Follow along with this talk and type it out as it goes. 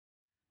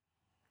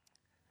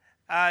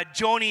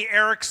Joni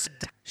Erickson,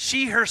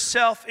 she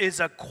herself is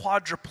a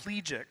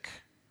quadriplegic.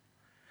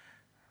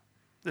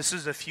 This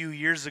is a few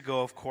years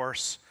ago, of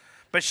course,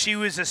 but she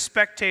was a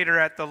spectator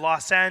at the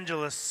Los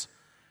Angeles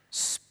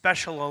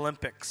Special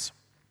Olympics.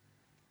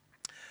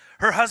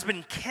 Her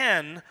husband,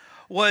 Ken,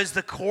 was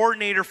the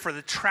coordinator for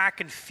the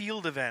track and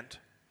field event.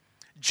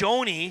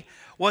 Joni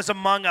was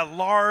among a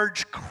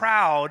large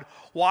crowd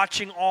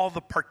watching all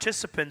the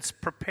participants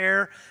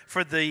prepare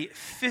for the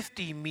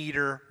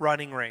 50-meter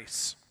running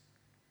race.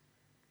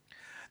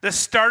 The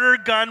starter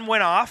gun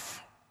went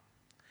off,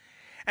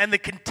 and the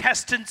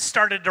contestants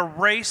started to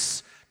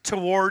race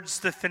towards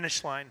the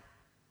finish line.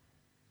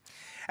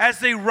 As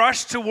they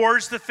rushed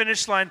towards the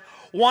finish line,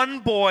 one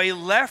boy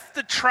left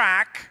the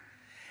track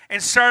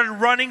and started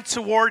running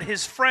toward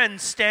his friend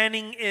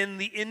standing in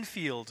the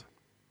infield.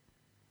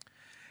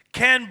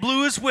 Ken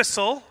blew his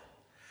whistle,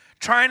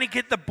 trying to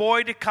get the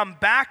boy to come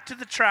back to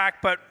the track,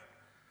 but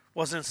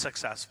wasn't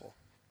successful.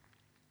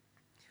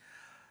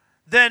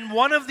 Then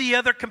one of the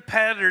other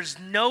competitors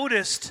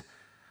noticed,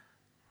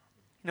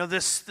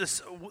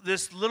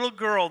 this little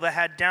girl that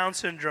had Down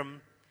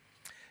syndrome.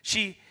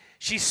 She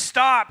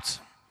stopped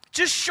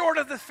just short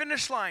of the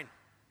finish line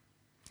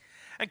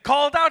and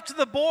called out to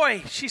the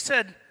boy. She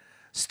said,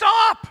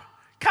 "Stop!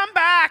 Come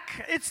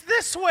back! It's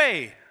this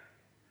way."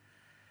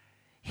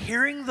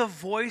 Hearing the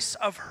voice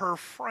of her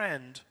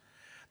friend,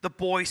 the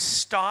boy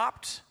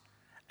stopped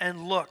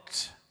and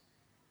looked.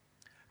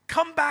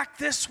 "Come back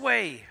this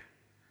way,"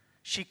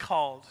 she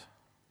called.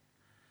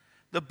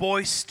 The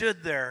boy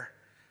stood there,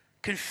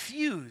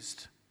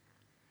 confused.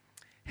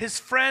 His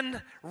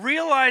friend,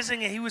 realizing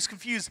that he was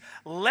confused,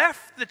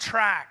 left the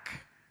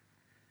track,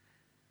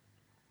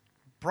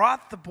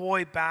 brought the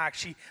boy back.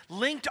 She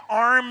linked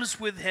arms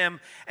with him,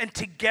 and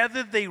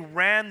together they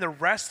ran the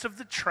rest of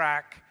the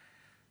track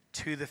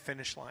to the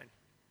finish line.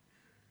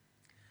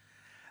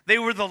 They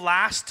were the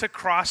last to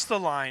cross the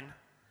line,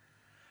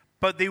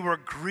 but they were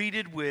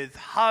greeted with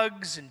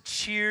hugs and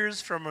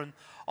cheers from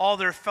all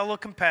their fellow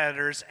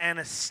competitors and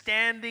a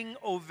standing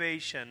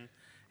ovation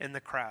in the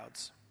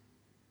crowds.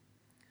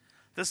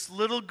 This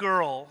little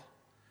girl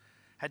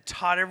had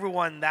taught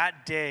everyone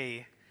that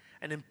day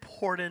an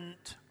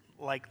important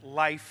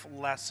life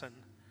lesson.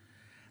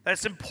 That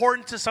it's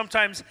important to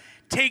sometimes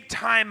take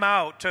time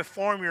out to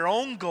form your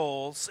own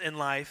goals in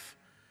life,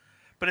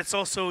 but it's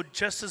also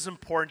just as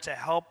important to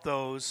help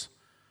those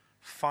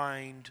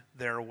find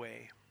their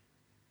way.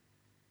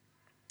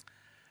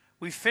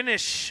 We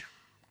finish,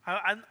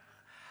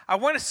 I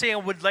want to say, I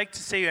would like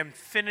to say I'm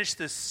finished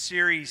this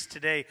series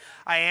today.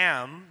 I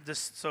am,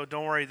 so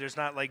don't worry, there's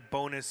not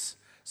bonus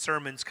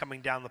sermons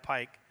coming down the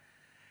pike.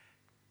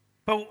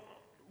 But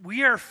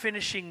we are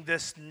finishing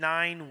this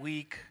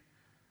 9-week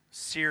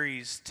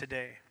series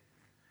today.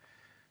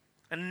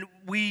 And I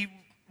really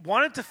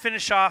wanted to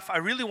finish off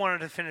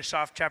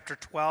chapter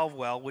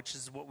 12 which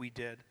is what we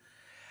did.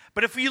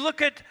 But if we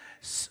look at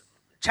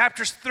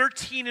chapters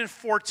 13 and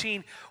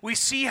 14, we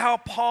see how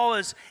Paul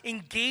is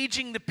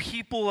engaging the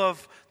people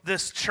of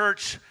this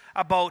church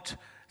about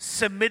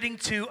submitting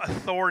to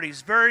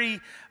authorities. Very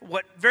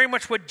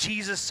much what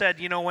Jesus said,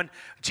 when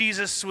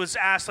Jesus was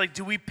asked,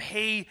 do we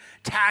pay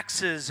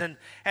taxes? And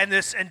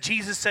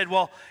Jesus said,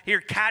 well, here,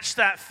 catch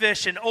that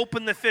fish, and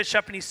open the fish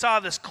up, and he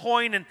saw this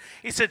coin, and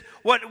he said,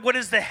 what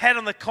is the head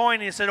on the coin?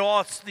 And he said,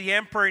 oh, it's the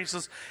emperor. And he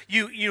says,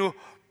 you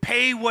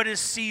pay what is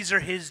Caesar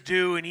his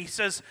due. And he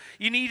says,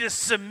 you need to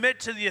submit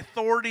to the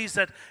authorities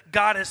that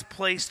God has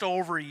placed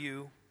over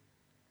you.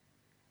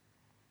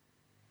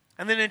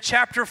 And then in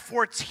chapter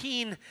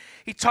 14,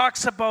 he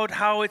talks about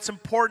how it's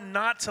important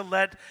not to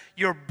let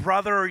your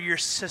brother or your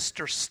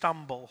sister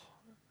stumble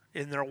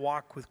in their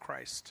walk with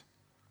Christ.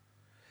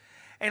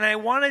 And I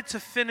wanted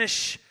to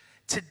finish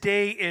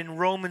today in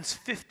Romans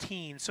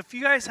 15. So if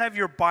you guys have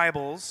your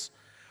Bibles,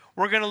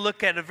 we're going to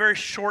look at a very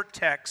short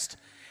text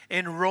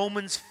in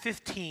Romans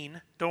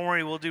 15. Don't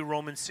worry, we'll do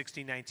Romans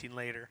 16, 19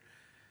 later.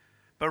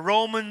 But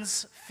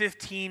Romans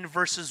 15,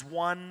 verses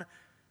 1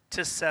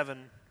 to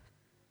 7.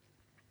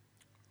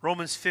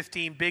 Romans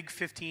 15, big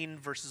 15,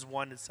 verses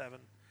 1 to 7.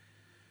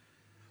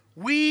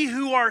 We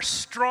who are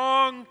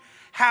strong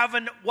have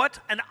an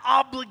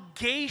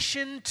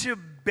obligation to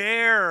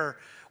bear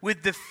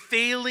with the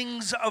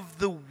failings of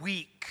the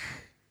weak.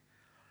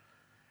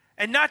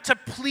 And not to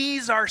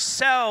please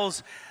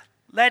ourselves,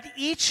 let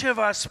each of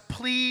us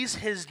please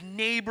his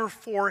neighbor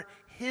for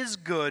his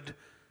good,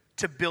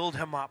 to build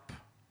him up.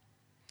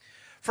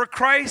 For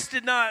Christ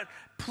did not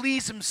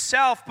please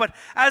himself, but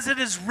as it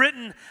is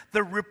written,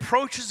 the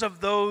reproaches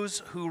of those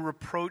who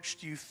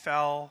reproached you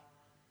fell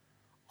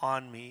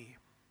on me.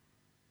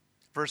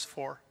 Verse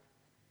 4.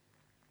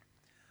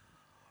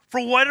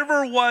 For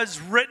whatever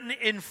was written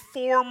in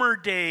former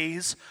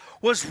days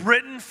was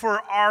written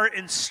for our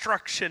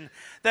instruction,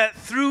 that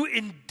through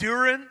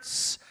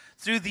endurance,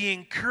 through the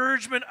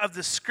encouragement of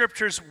the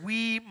scriptures,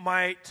 we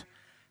might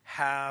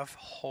have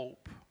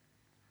hope.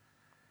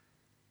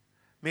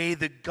 May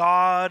the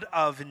God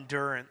of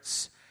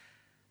endurance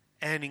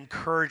and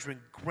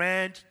encouragement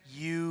grant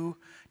you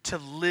to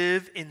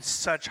live in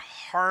such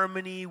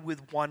harmony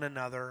with one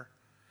another,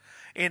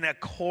 in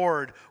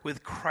accord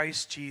with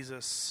Christ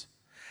Jesus,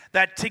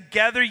 that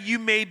together you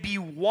may be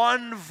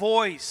one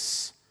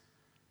voice,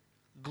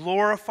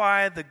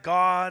 glorify the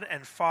God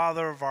and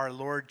Father of our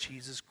Lord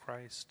Jesus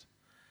Christ.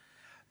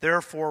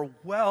 Therefore,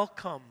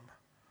 welcome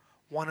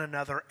one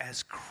another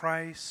as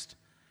Christ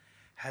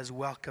has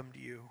welcomed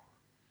you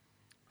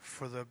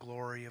for the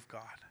glory of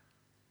God.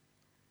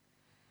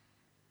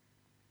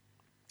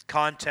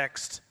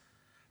 Context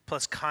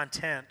plus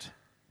content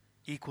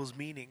equals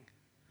meaning.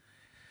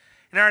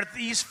 In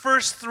these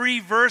first 3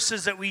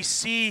 verses that we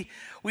see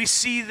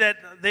that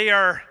they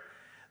are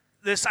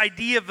this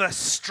idea of the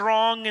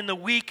strong and the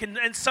weak, and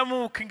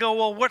someone can go,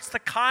 well, what's the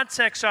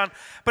context on?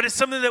 But it's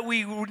something that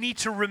we need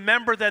to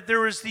remember, that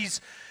there was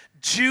these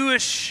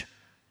Jewish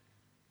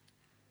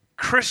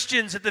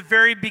Christians at the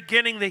very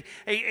beginning. They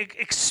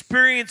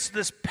experienced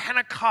this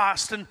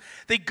Pentecost, and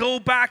they go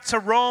back to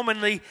Rome,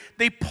 and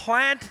they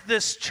plant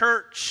this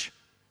church.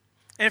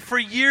 And for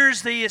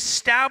years they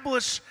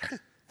establish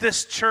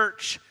this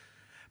church.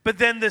 But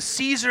then the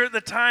Caesar at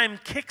the time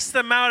kicks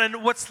them out,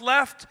 and what's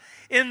left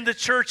in the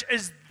church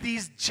is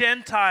these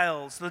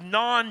Gentiles, the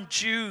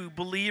non-Jew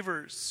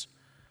believers,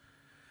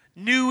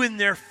 new in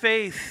their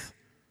faith.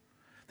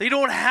 They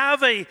don't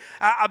have a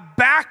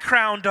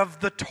background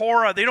of the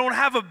Torah. They don't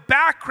have a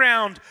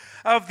background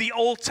of the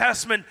Old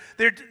Testament.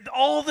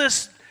 All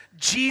this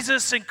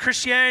Jesus and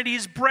Christianity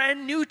is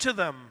brand new to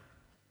them.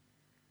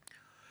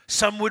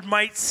 Some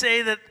might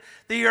say that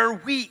they are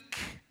weak,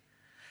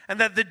 and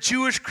that the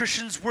Jewish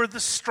Christians were the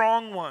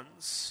strong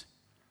ones.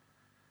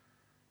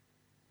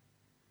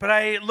 But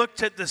I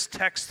looked at this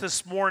text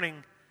this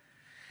morning,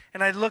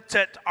 and I looked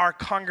at our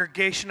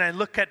congregation. I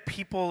look at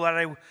people that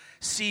I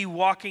see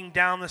walking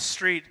down the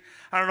street.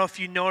 I don't know if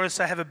you notice,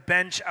 I have a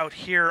bench out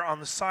here on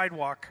the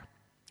sidewalk,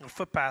 a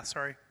footpath,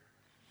 sorry.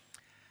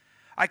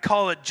 I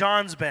call it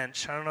John's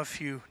bench. I don't know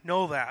if you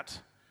know that.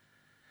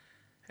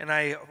 And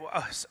I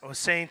was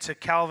saying to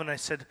Calvin, I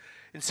said,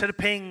 instead of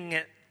painting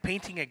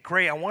it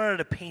gray, I wanted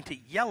to paint it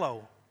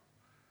yellow,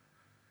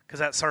 because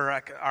that's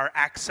our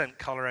accent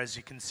color, as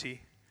you can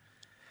see.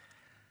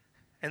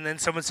 And then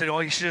someone said,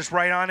 well, you should just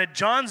write on it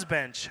John's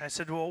bench. I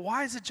said, well,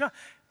 why is it John?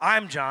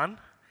 I'm John,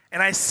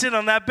 and I sit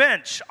on that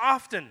bench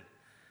often.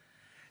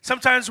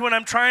 Sometimes when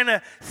I'm trying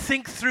to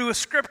think through a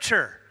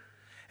scripture,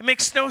 it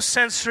makes no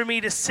sense for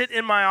me to sit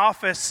in my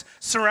office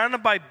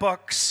surrounded by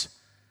books.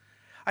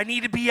 I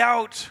need to be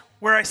out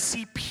where I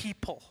see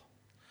people,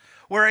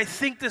 where I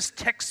think this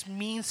text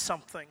means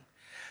something.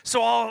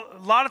 So a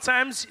lot of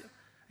times,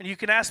 and you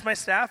can ask my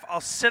staff,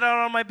 I'll sit out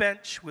on my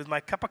bench with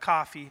my cup of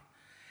coffee,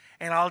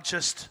 and I'll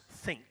just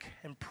think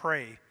and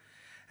pray.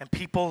 And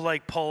people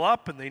pull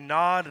up and they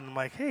nod, and I'm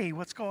like, hey,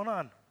 what's going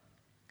on?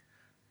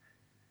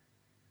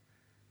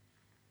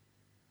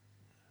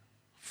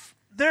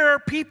 There are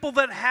people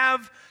that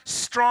have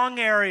strong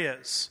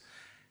areas.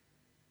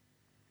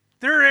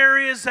 There are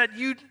areas that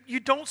you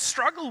don't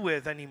struggle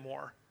with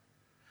anymore.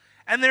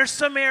 And there's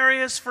some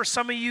areas for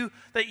some of you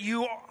that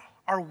you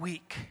are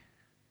weak.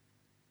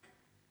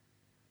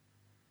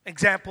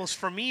 Examples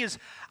for me is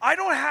I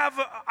don't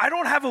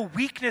have a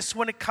weakness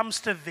when it comes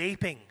to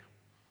vaping.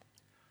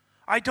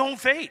 I don't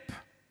vape.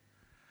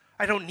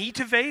 I don't need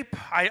to vape.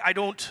 I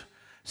don't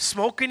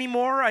smoke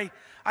anymore.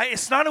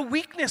 It's not a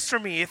weakness for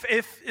me.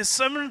 If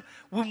someone,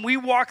 when we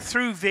walk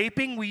through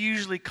vaping, we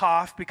usually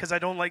cough because I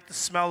don't like the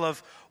smell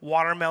of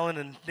watermelon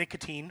and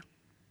nicotine.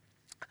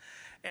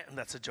 And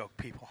that's a joke,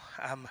 people.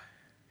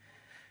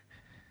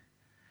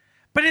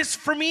 But it's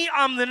for me.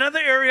 Another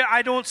area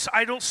I don't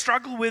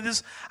struggle with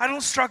is I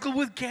don't struggle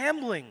with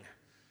gambling.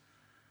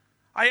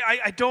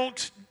 I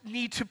don't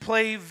need to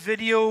play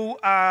video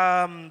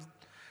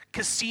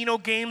casino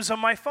games on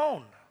my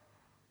phone.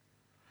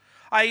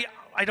 I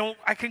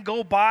can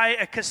go by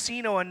a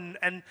casino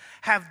and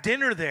have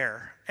dinner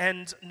there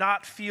and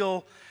not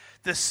feel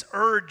this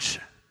urge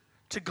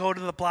to go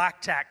to the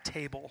blackjack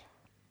table.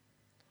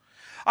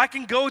 I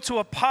can go to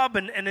a pub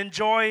and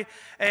enjoy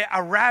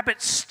a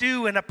rabbit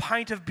stew and a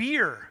pint of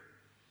beer.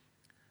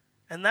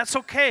 And that's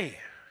okay.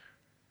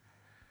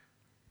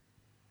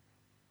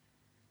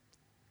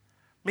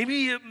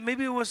 Maybe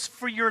it was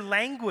for your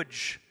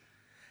language.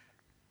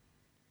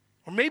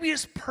 Or maybe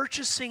it's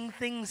purchasing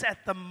things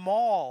at the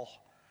mall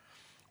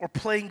or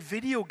playing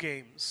video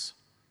games.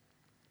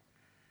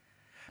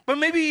 But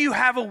maybe you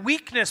have a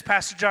weakness,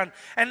 Pastor John.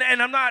 And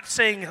I'm not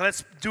saying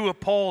let's do a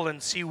poll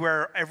and see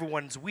where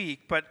everyone's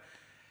weak, but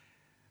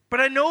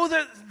I know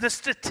that the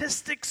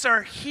statistics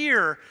are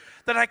here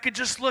that I could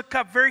just look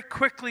up very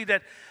quickly,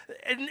 that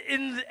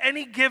in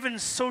any given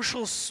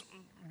social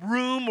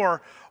room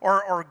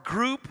or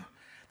group,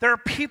 there are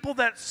people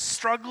that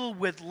struggle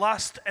with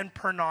lust and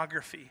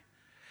pornography.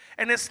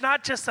 And it's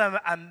not just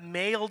a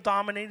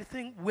male-dominated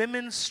thing.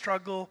 Women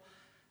struggle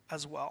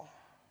as well.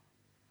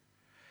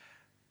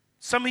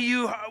 Some of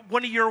you,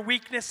 one of your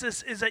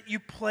weaknesses is that you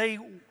play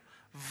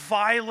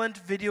violent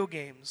video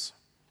games.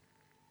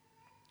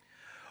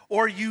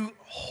 Or you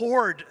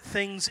hoard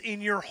things in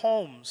your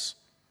homes.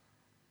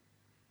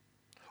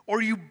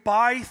 or you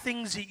buy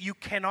things that you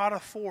cannot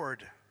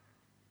afford.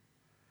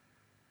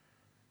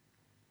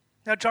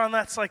 Now, John,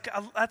 that's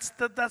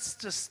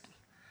just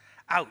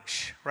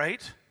ouch,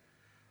 right?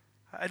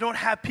 I don't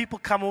have people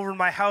come over to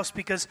my house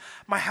because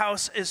my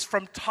house is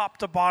from top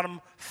to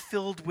bottom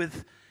filled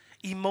with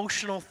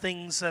emotional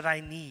things that I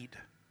need.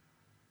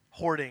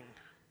 Hoarding.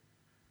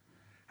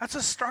 That's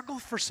a struggle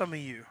for some of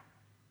you.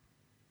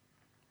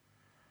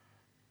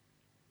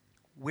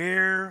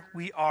 Where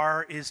we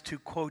are is to,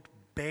 quote,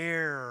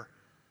 bear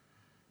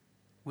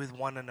with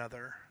one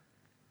another.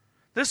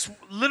 This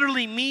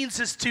literally means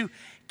is to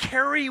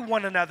carry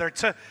one another,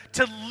 to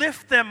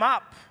lift them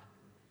up.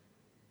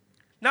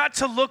 Not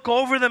to look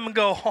over them and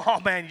go, oh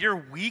man, you're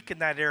weak in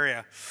that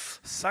area.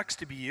 Sucks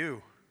to be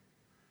you.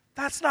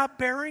 That's not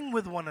bearing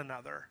with one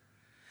another.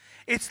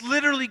 It's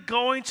literally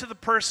going to the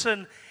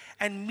person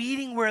and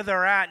meeting where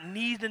they're at,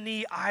 knee to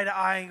knee, eye to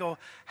eye, and go,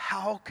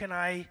 how can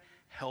I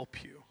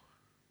help you?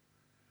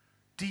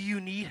 Do you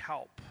need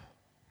help?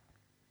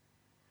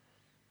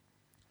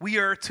 We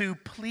are to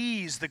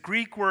please. The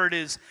Greek word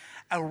is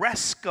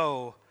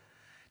aresko,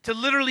 to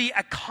literally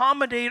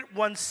accommodate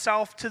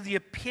oneself to the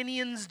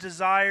opinions,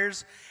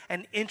 desires,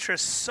 and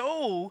interests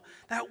so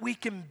that we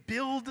can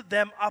build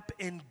them up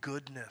in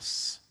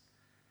goodness.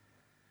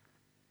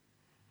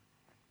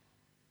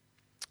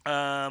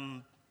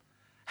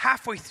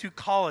 Halfway through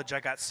college, I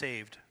got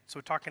saved. So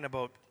we're talking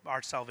about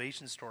our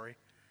salvation story.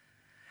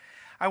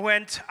 I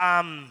went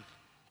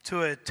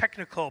to a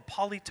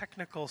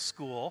polytechnical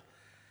school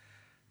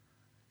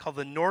called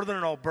the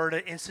Northern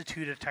Alberta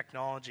Institute of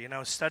Technology, and I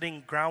was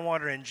studying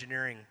groundwater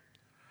engineering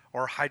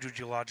or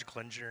hydrogeological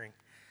engineering.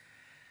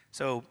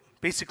 So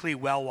basically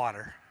well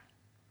water.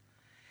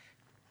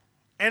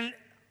 And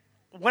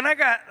when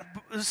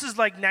this is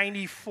like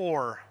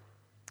 94,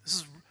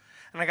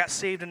 and I got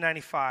saved in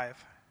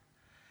 95.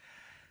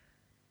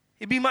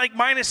 It'd be like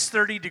minus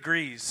 30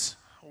 degrees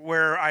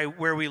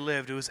where we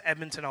lived. It was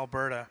Edmonton,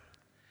 Alberta.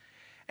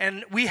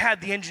 And we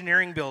had the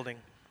engineering building.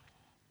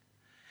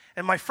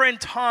 And my friend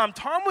Tom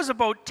was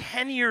about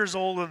 10 years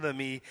older than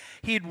me.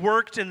 He had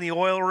worked in the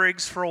oil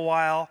rigs for a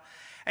while,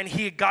 and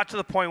he had got to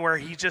the point where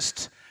he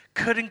just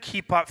couldn't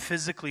keep up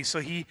physically, so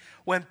he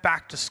went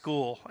back to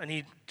school, and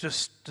he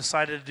just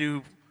decided to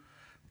do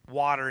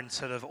water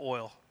instead of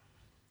oil.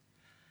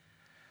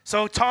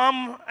 So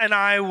Tom and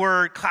I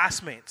were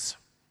classmates,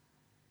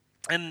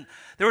 and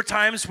there were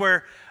times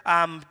where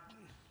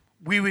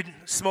we would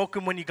smoke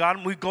them when you got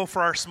them. We'd go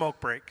for our smoke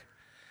break.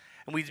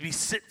 And we'd be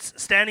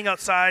standing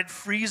outside,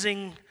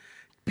 freezing,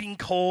 being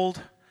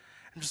cold,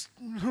 and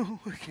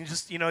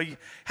just you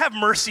have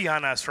mercy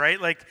on us,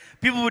 right? Like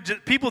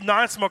people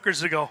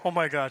non-smokers would go, "Oh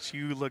my gosh,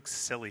 you look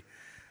silly,"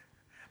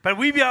 but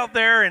we'd be out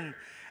there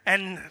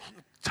and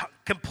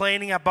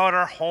complaining about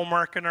our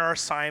homework and our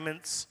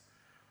assignments.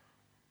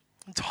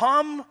 And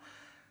Tom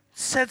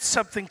said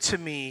something to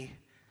me,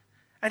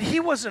 and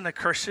he wasn't a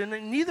Christian,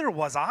 and neither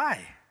was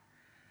I.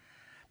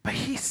 But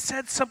he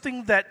said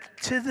something that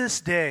to this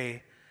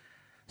day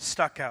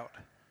stuck out.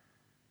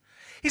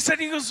 He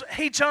goes,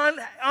 "Hey, John,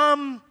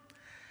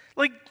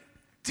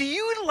 do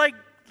you,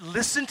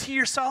 listen to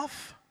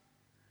yourself?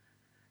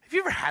 Have you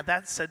ever had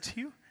that said to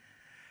you?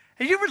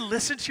 Have you ever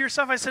listened to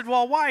yourself?" I said,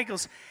 "Well, why?" He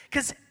goes,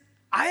 "Because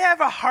I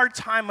have a hard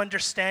time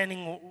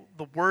understanding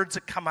the words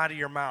that come out of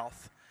your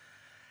mouth."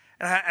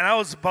 And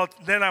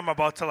I'm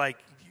about to,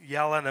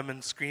 yell at him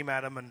and scream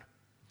at him. And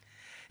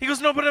he goes,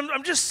 "No, but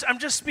I'm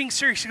just being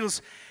serious." He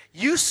goes,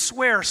 "You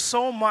swear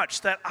so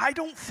much that I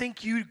don't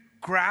think you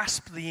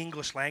grasp the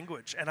English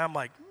language." And I'm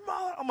like,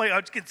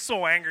 I just get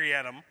so angry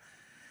at him.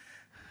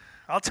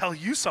 "I'll tell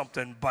you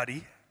something,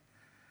 buddy."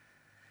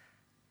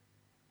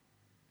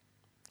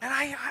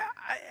 And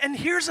and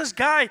here's this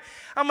guy.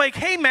 I'm like,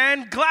 "Hey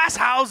man, glass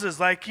houses,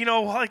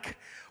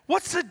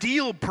 what's the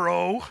deal,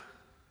 bro?"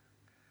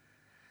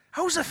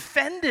 I was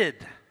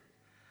offended.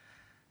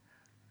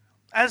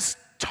 As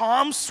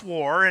Tom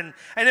swore, and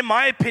in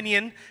my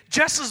opinion,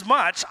 just as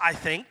much, I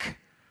think.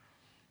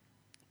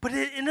 But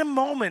in a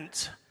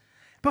moment,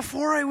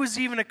 before I was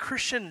even a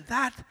Christian,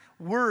 that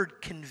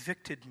word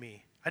convicted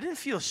me. I didn't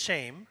feel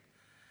shame,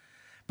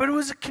 but it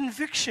was a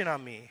conviction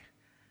on me.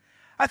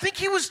 I think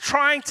he was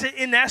trying to,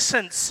 in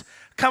essence,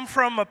 come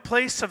from a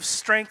place of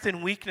strength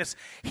and weakness.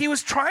 He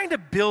was trying to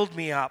build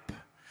me up.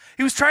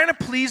 He was trying to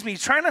please me,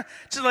 trying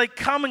to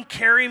come and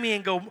carry me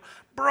and go,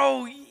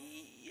 "Bro,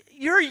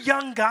 you're a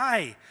young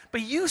guy,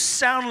 but you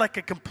sound like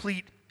a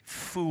complete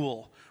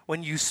fool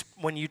when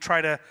you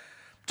try to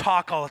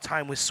talk all the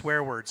time with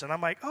swear words." And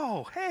I'm like,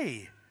 "Oh,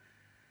 hey,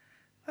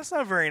 that's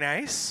not very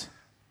nice."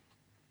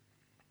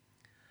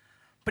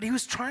 But he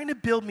was trying to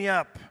build me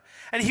up.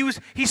 And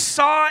he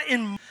saw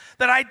in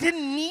that I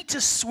didn't need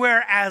to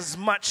swear as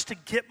much to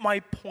get my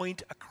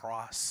point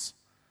across.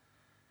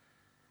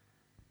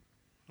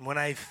 When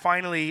I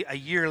finally, a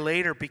year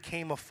later,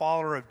 became a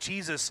follower of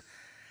Jesus,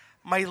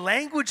 my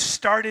language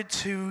started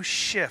to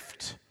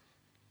shift.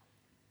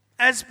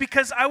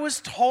 Because I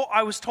was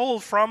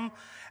told from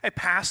a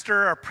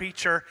pastor, a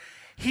preacher,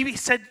 he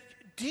said,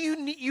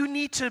 you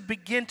need to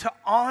begin to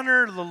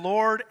honor the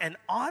Lord and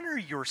honor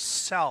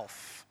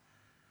yourself.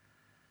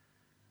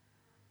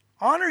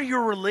 Honor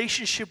your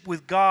relationship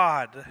with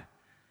God.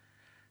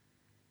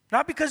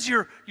 Not because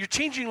you're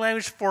changing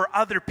language for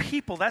other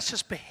people. That's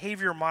just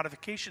behavior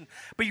modification.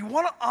 But you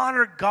want to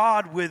honor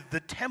God with the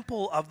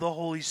temple of the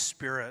Holy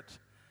Spirit.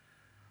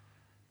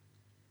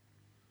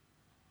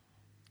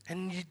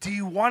 And do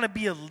you want to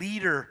be a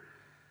leader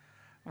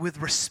with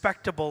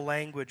respectable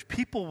language?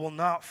 People will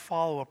not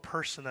follow a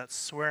person that's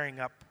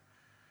swearing up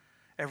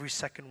every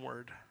second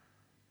word.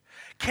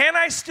 Can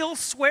I still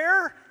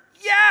swear?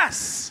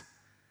 Yes.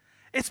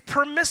 It's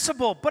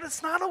permissible, but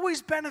it's not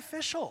always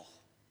beneficial.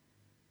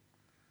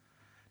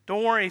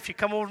 Don't worry if you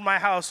come over to my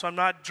house, so I'm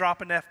not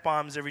dropping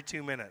F-bombs every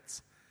 2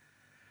 minutes.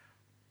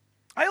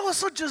 I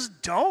also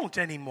just don't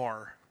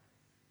anymore.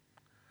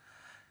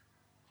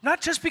 Not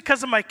just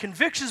because of my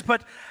convictions,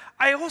 but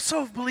I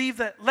also believe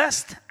that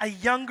lest a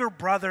younger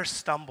brother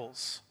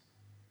stumbles.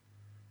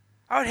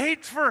 I would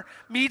hate for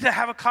me to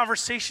have a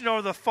conversation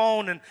over the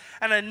phone and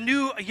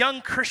a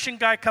young Christian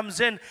guy comes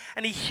in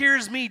and he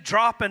hears me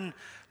dropping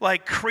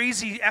like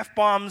crazy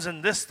F-bombs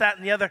and this, that,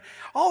 and the other.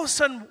 All of a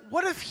sudden,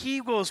 what if he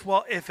goes,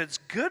 well, if it's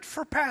good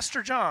for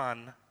Pastor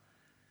John,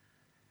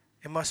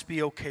 it must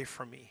be okay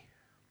for me.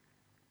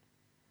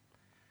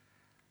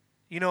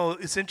 You know,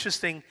 it's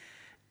interesting.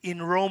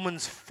 In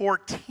Romans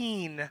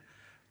 14,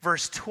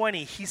 verse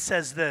 20, he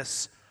says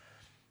this,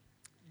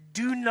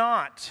 do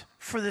not,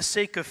 for the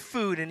sake of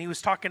food, and he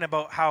was talking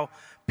about how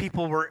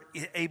people were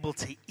able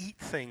to eat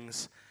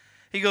things.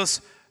 He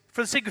goes,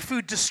 for the sake of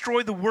food,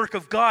 destroy the work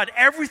of God.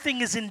 Everything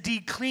is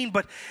indeed clean,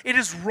 but it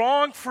is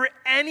wrong for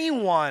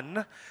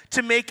anyone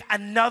to make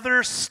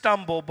another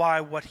stumble by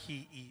what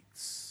he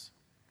eats.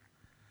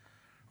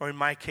 Or in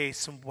my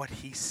case, what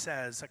he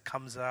says that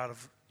comes out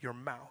of your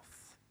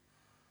mouth.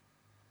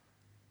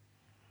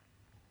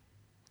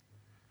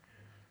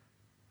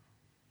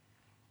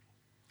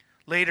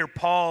 Later,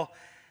 Paul,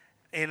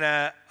 in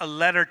a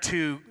letter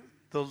to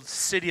the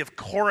city of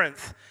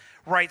Corinth,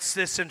 writes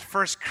this in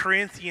 1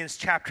 Corinthians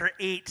chapter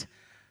 8,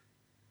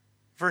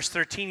 verse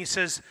 13. He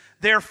says,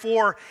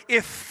 therefore,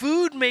 if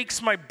food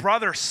makes my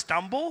brother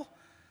stumble,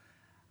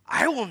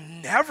 I will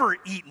never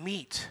eat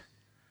meat,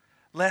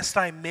 lest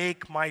I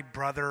make my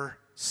brother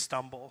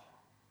stumble.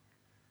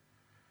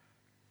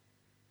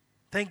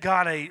 Thank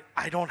God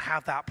I don't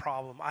have that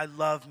problem. I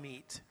love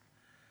meat.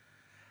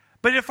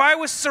 But if I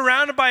was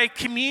surrounded by a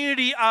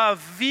community of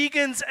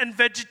vegans and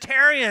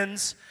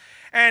vegetarians,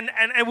 and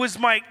it was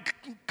my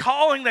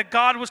calling that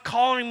God was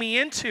calling me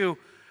into,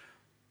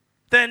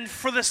 then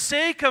for the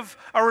sake of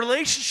a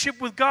relationship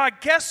with God,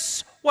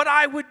 guess what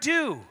I would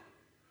do?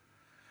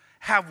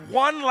 Have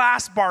one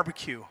last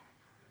barbecue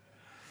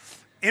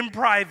in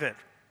private.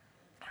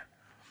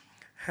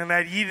 And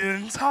I'd eat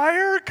an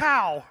entire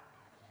cow.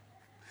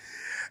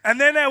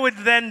 And then I would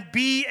then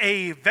be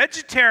a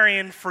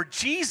vegetarian for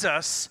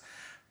Jesus,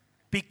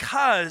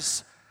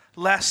 because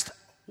lest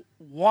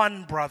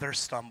one brother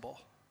stumble.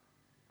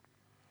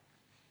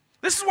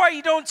 This is why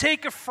you don't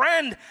take a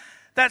friend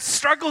that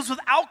struggles with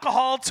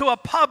alcohol to a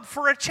pub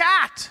for a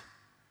chat.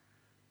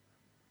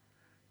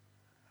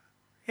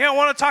 Yeah, I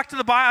want to talk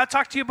to I'll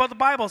talk to you about the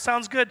Bible.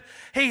 Sounds good.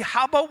 Hey,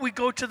 how about we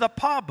go to the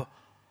pub?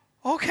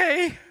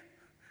 Okay.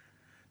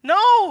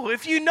 No,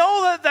 if you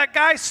know that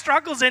guy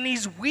struggles and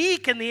he's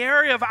weak in the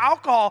area of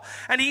alcohol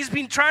and he's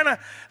been trying to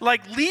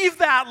leave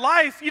that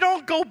life, you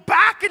don't go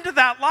back into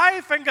that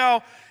life and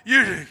go,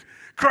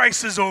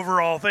 Christ is over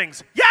all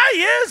things. Yeah,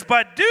 he is,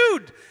 but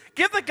dude,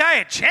 give the guy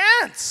a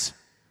chance.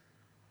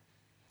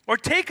 Or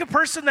take a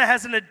person that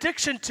has an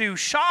addiction to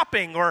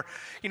shopping or,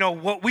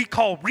 what we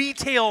call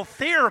retail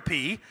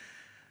therapy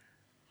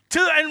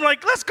and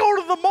let's go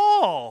to the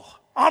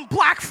mall on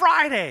Black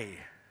Friday.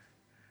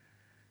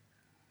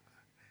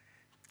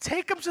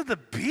 Take them to the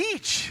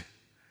beach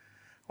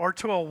or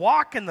to a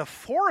walk in the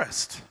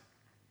forest.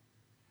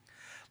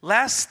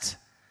 Lest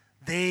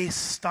they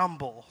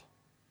stumble,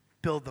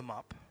 build them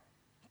up.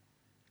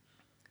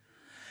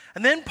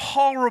 And then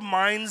Paul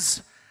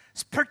reminds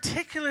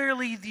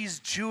particularly these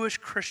Jewish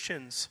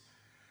Christians.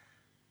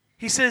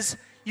 He says,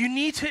 you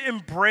need to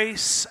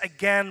embrace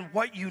again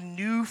what you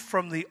knew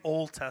from the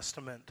Old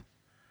Testament.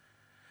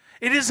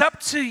 It is up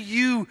to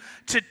you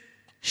to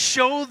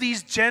show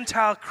these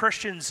Gentile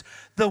Christians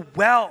the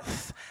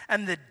wealth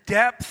and the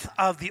depth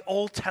of the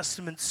Old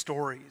Testament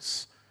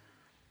stories.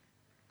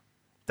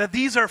 That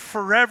these are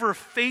forever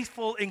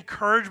faithful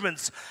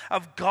encouragements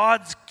of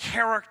God's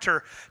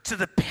character to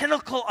the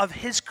pinnacle of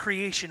his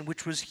creation,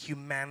 which was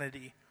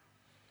humanity.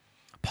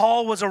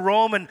 Paul was a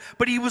Roman,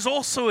 but he was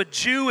also a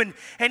Jew,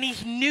 and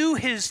he knew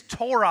his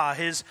Torah,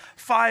 his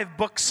 5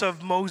 books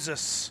of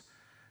Moses.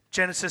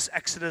 Genesis,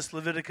 Exodus,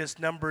 Leviticus,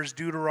 Numbers,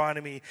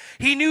 Deuteronomy.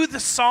 He knew the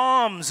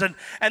Psalms and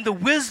the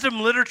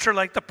wisdom literature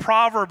like the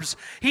Proverbs.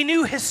 He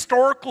knew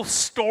historical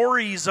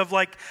stories of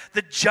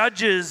the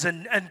Judges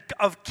and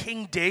of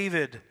King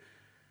David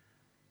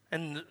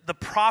and the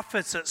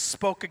prophets that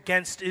spoke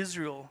against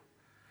Israel.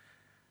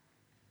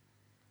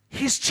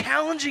 He's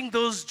challenging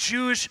those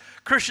Jewish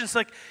Christians,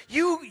 like,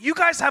 you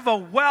guys have a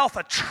wealth,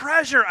 a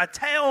treasure, a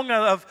tale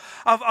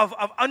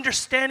of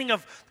understanding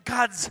of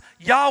God's,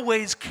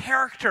 Yahweh's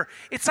character.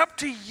 It's up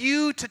to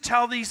you to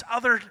tell these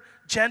other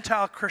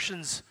Gentile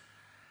Christians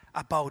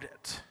about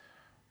it.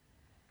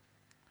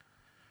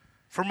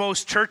 For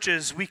most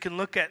churches, we can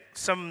look at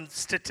some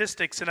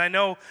statistics, and I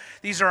know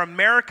these are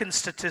American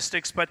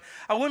statistics, but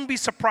I wouldn't be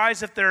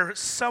surprised if they're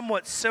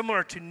somewhat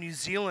similar to New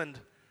Zealand.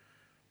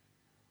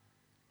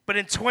 But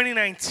in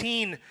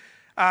 2019,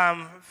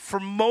 for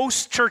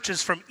most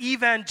churches, from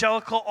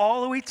evangelical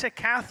all the way to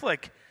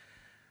Catholic,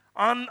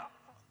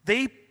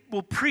 they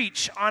will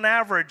preach, on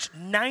average,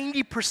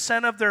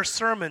 90% of their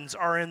sermons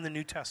are in the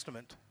New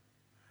Testament,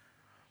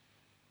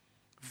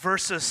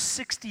 versus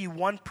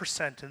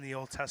 61% in the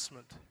Old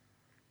Testament.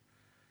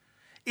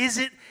 Is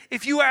it,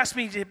 if you ask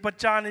me, but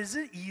John, is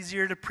it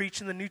easier to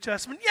preach in the New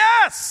Testament?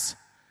 Yes!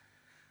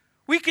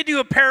 We could do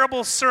a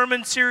parable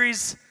sermon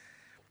series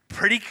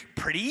pretty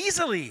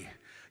easily.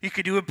 You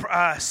could do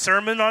a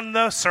sermon on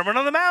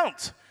the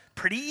Mount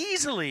pretty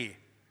easily.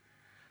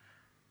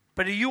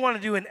 But if you want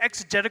to do an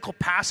exegetical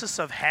passage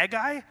of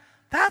Haggai,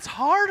 that's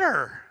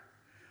harder.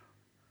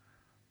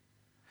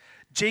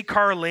 J.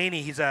 Carl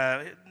Laney, he's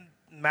a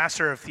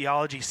master of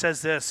theology,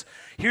 says this.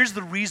 Here's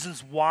the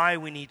reasons why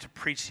we need to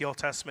preach the Old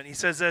Testament. He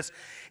says this: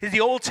 the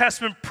Old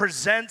Testament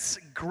presents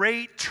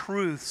great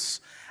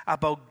truths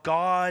about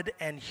God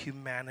and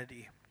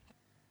humanity.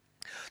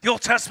 The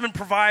Old Testament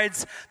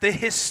provides the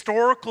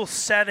historical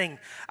setting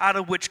out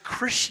of which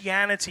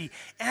Christianity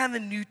and the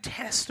New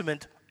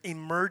Testament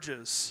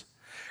emerges.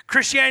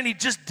 Christianity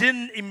just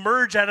didn't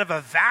emerge out of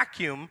a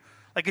vacuum,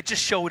 like it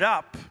just showed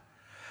up.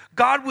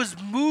 God was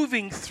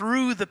moving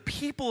through the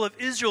people of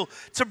Israel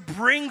to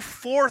bring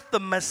forth the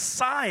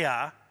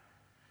Messiah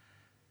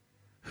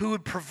who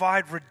would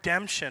provide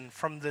redemption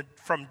from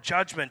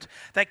judgment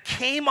that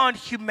came on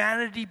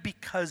humanity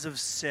because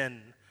of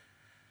sin.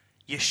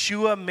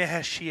 Yeshua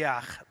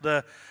Mehashiach,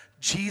 the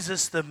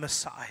Jesus the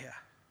Messiah.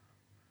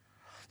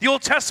 The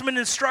Old Testament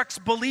instructs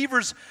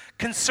believers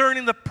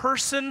concerning the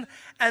person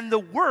and the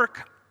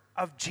work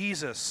of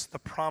Jesus, the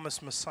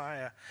promised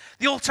Messiah.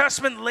 The Old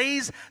Testament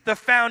lays the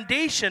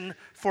foundation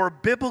for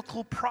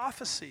biblical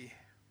prophecy.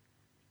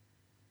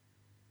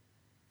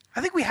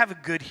 I think we have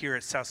it good here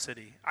at South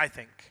City, I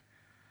think.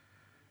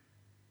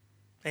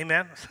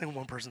 Amen?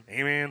 One person,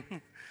 amen.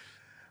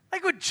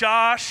 Like with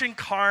Josh and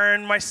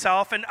Karen,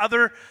 myself, and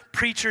other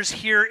preachers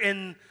here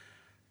in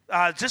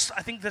I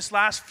think this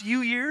last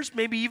few years,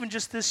 maybe even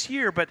just this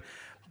year, but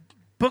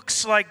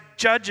books like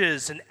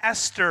Judges and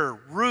Esther,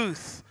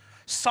 Ruth,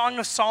 Song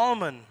of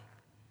Solomon.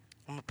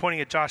 I'm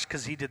pointing at Josh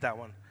because he did that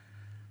one.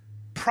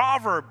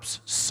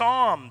 Proverbs,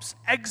 Psalms,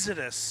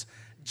 Exodus,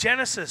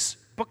 Genesis,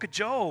 Book of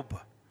Job.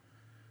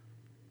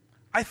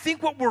 I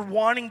think what we're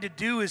wanting to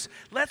do is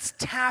let's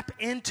tap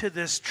into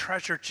this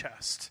treasure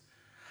chest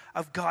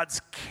of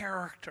God's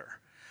character,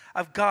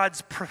 of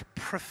God's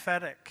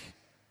prophetic.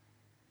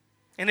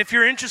 And if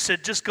you're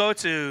interested, just go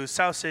to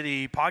South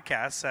City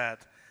Podcasts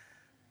at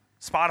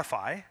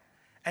Spotify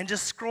and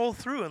just scroll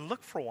through and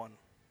look for one.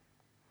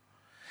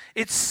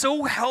 It's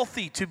so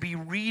healthy to be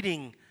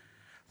reading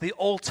the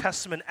Old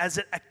Testament as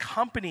it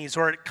accompanies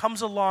or it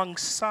comes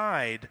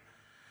alongside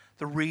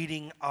the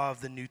reading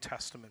of the New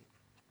Testament.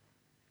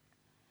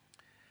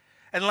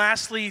 And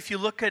lastly, if you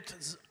look at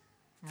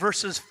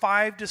verses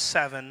 5 to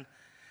 7,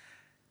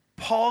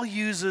 Paul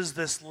uses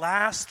this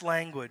last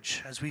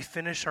language as we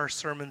finish our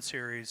sermon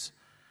series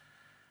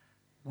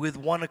with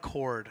one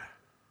accord.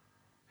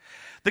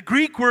 The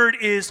Greek word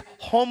is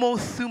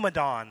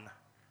homothumadon.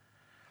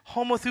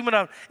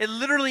 Homothumadon. It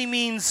literally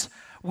means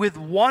with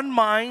one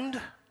mind,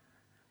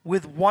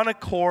 with one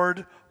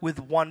accord, with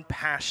one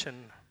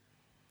passion.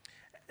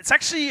 It's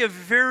actually a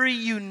very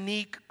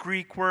unique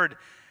Greek word.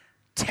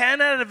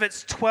 10 out of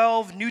its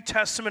 12 New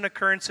Testament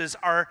occurrences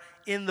are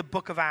in the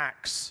book of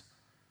Acts.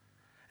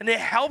 And it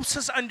helps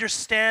us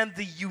understand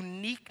the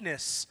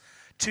uniqueness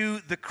to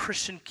the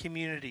Christian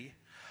community.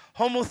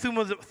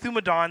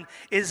 Homothumadon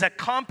is a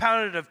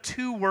compounded of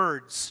two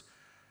words.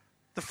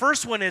 The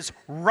first one is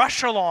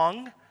rush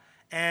along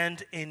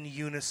and in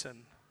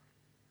unison.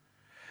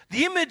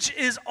 The image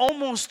is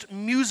almost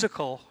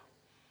musical.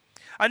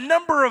 A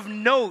number of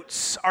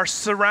notes are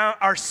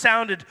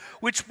sounded,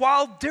 which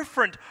while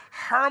different,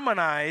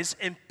 harmonize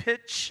in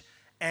pitch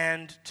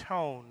and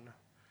tone.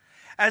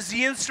 As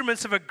the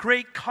instruments of a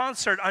great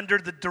concert under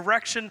the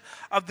direction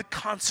of the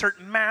concert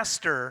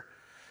master,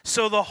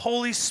 so the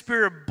Holy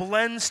Spirit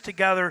blends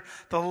together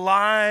the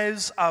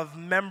lives of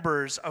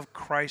members of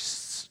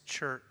Christ's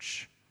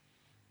church.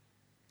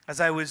 As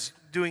I was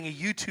doing a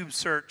YouTube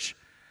search,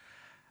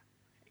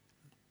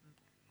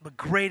 a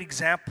great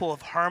example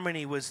of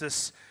harmony was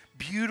this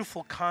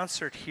beautiful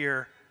concert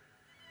here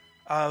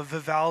of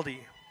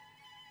Vivaldi.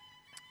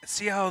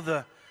 See how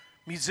the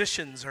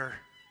musicians are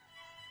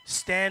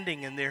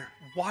standing and they're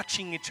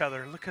watching each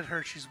other. Look at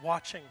her, she's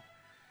watching.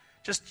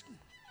 Just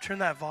turn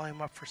that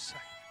volume up for a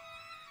second.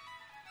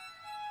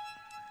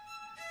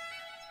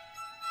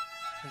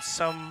 And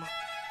some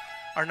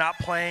are not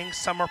playing,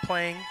 some are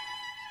playing.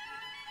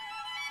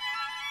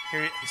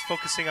 Here he's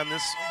focusing on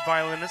this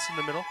violinist in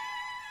the middle.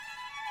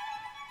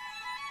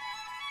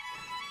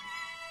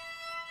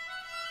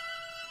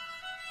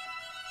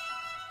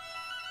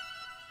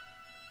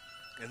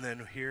 And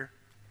then here.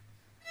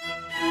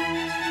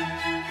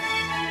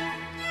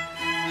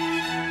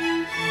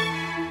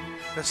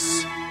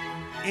 This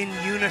in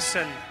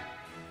unison,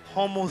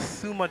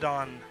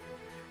 homothumadon,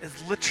 is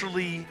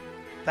literally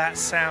that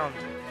sound.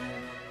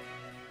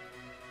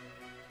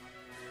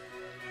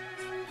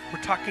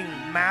 We're talking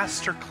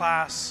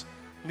masterclass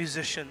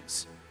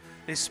musicians.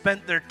 They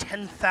spent their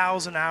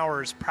 10,000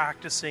 hours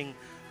practicing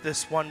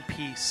this one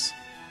piece.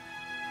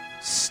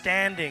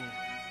 Standing,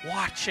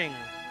 watching,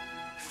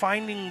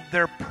 finding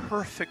their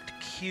perfect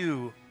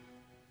cue.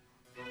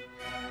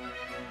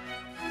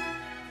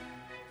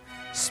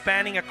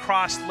 Spanning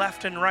across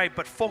left and right,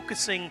 but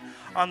focusing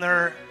on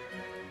their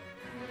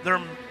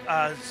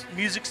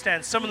music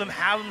stands. Some of them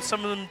have them,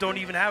 some of them don't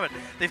even have it.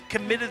 They've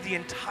committed the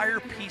entire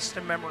piece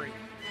to memory.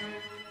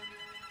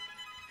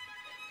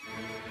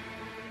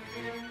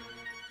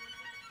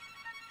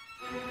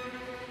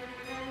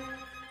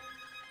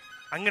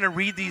 I'm going to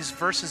read these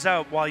verses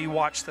out while you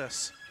watch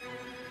this.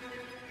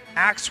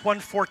 Acts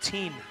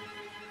 1:14.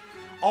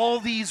 All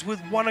these with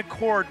one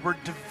accord were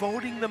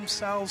devoting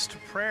themselves to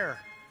prayer,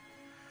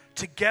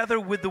 together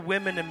with the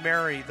women and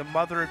Mary, the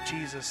mother of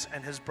Jesus,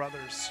 and his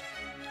brothers.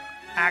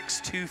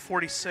 Acts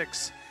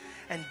 2:46.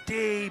 And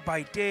day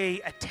by day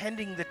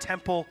attending the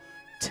temple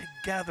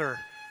together,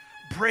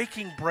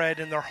 breaking bread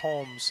in their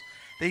homes,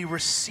 they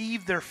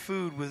received their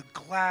food with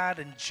glad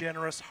and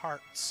generous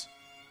hearts.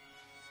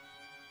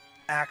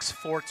 Acts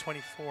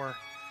 4:24.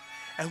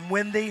 And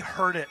when they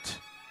heard it,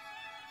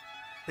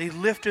 they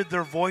lifted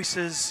their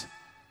voices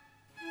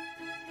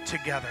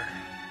together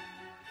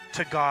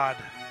to God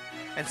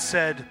and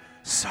said,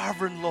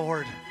 Sovereign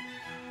Lord,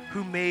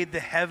 who made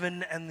the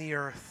heaven and the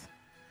earth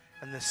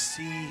and the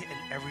sea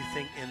and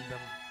everything in them.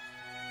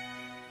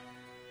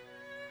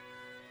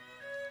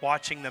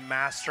 Watching the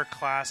master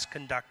class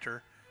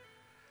conductor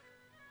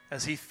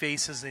as he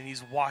faces and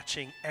he's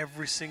watching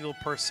every single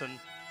person,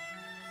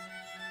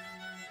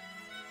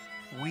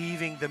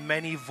 weaving the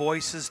many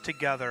voices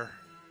together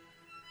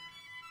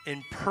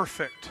in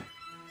perfect,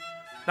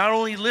 not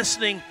only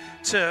listening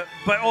to,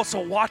 but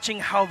also watching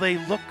how they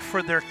look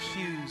for their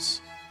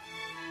cues.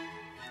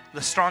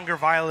 The stronger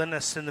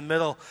violinist in the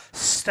middle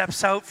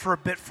steps out for a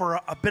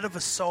bit of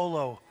a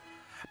solo,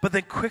 but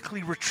then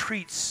quickly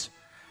retreats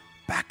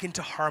back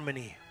into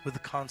harmony with the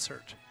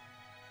concert.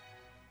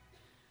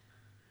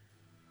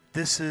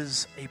 This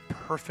is a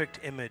perfect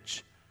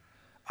image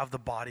of the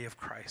body of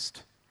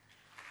Christ.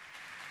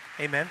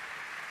 Amen.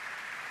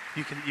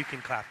 You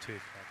can clap too.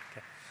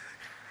 Okay.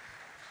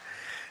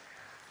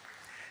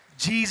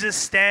 Jesus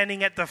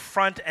standing at the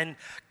front and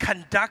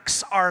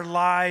conducts our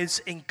lives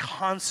in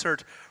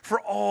concert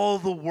for all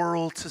the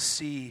world to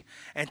see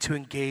and to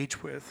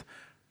engage with.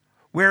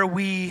 Where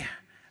we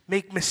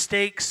make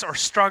mistakes or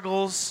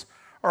struggles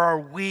or are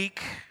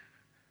weak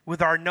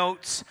with our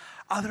notes,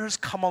 others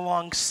come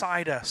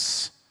alongside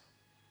us.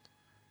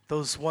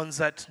 Those ones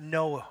that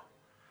know,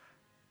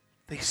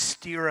 they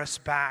steer us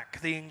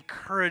back. They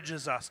encourage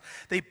us.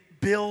 They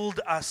build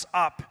us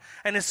up.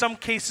 And in some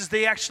cases,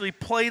 they actually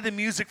play the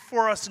music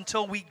for us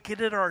until we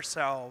get it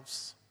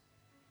ourselves.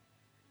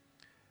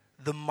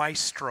 The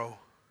maestro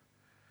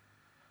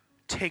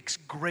takes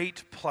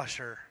great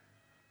pleasure.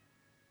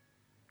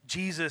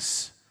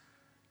 Jesus,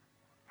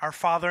 our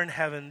Father in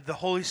heaven, the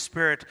Holy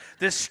Spirit,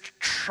 this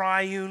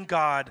triune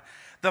God,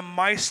 the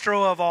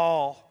maestro of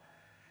all,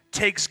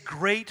 takes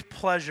great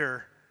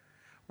pleasure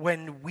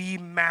when we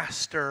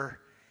master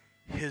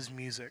his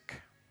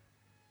music.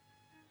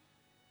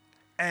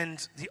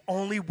 And the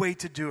only way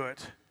to do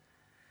it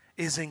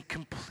is in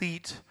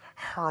complete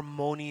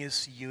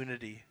harmonious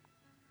unity.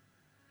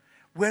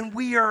 When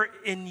we are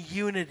in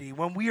unity,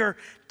 when we are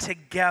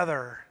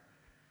together,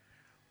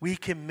 we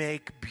can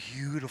make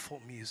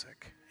beautiful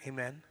music.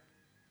 Amen.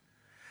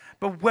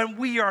 But when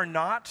we are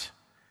not,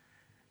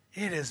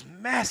 it is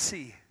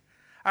messy.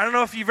 I don't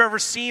know if you've ever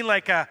seen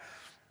like a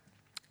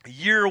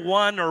year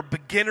one or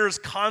beginner's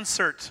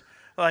concert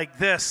like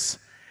this,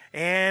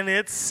 and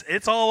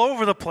it's all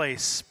over the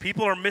place.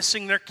 People are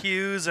missing their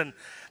cues, and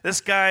this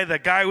guy, the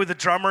guy with the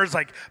drummer, is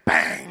like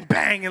bang,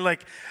 bang, and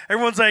like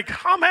everyone's like,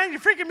 "Oh man,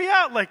 you're freaking me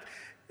out!" Like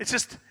it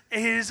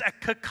is a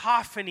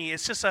cacophony.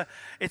 It's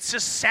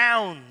just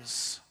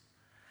sounds.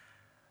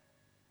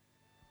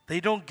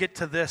 They don't get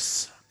to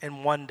this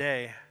in one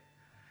day.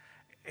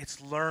 It's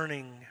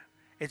learning.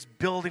 It's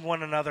building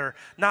one another.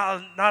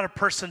 Not a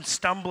person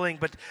stumbling,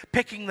 but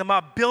picking them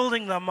up,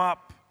 building them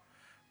up,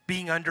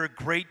 being under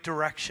great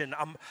direction.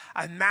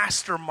 A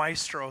master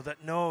maestro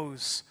that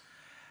knows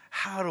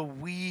how to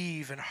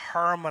weave and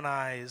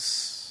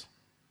harmonize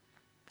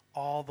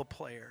all the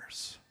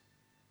players.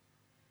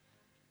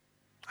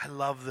 I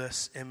love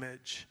this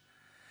image.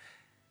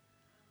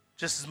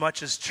 Just as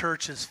much as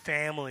church is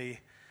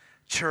family,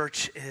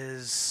 church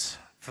is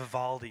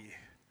Vivaldi.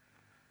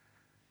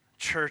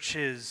 Church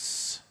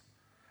is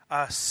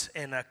us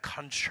in a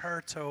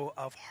concerto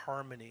of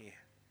harmony.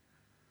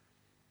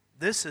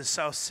 This is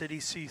South City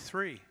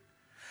C3.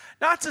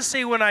 Not to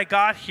say when I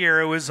got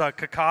here it was a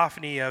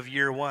cacophony of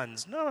year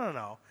ones.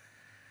 No.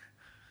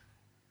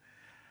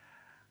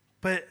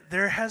 But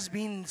there has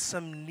been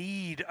some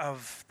need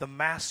of the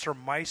master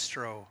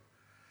maestro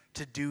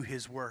to do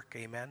his work.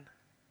 Amen?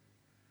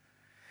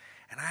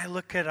 And I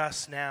look at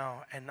us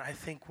now and I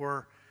think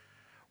we're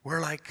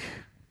like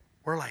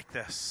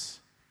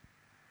this.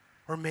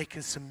 We're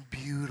making some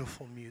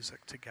beautiful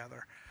music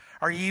together.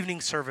 Our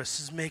evening service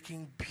is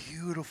making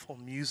beautiful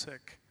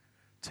music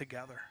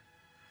together.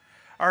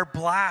 Our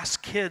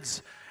Blast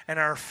kids and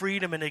our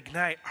Freedom and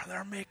Ignite,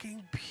 they're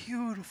making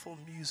beautiful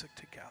music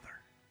together.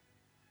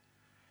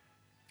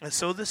 And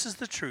so this is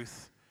the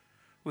truth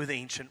with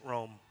ancient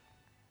Rome.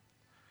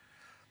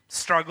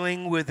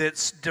 Struggling with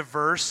its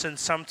diverse and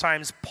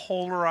sometimes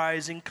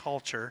polarizing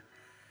culture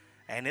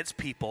and its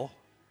people,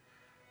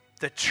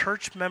 the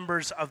church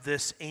members of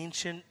this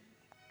ancient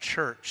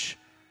church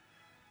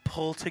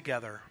pull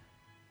together,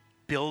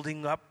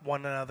 building up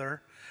one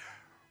another,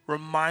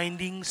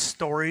 reminding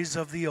stories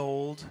of the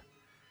old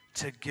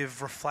to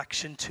give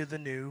reflection to the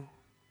new,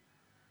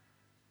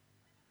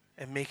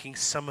 and making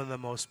some of the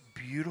most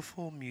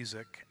beautiful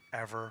music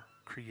ever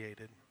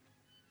created.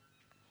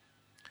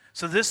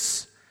 So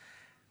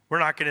we're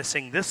not going to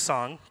sing this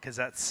song because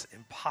that's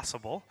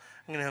impossible.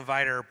 I'm going to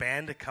invite our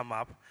band to come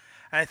up.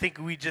 And I think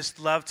we just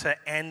love to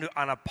end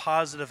on a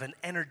positive and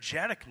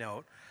energetic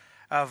note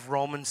of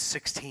Romans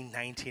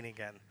 16:19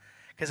 again.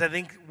 Because I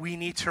think we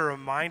need to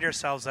remind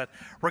ourselves that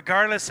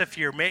regardless if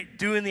you're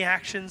doing the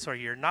actions or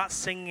you're not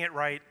singing it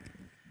right,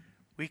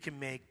 we can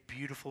make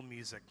beautiful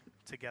music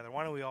together.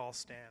 Why don't we all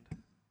stand?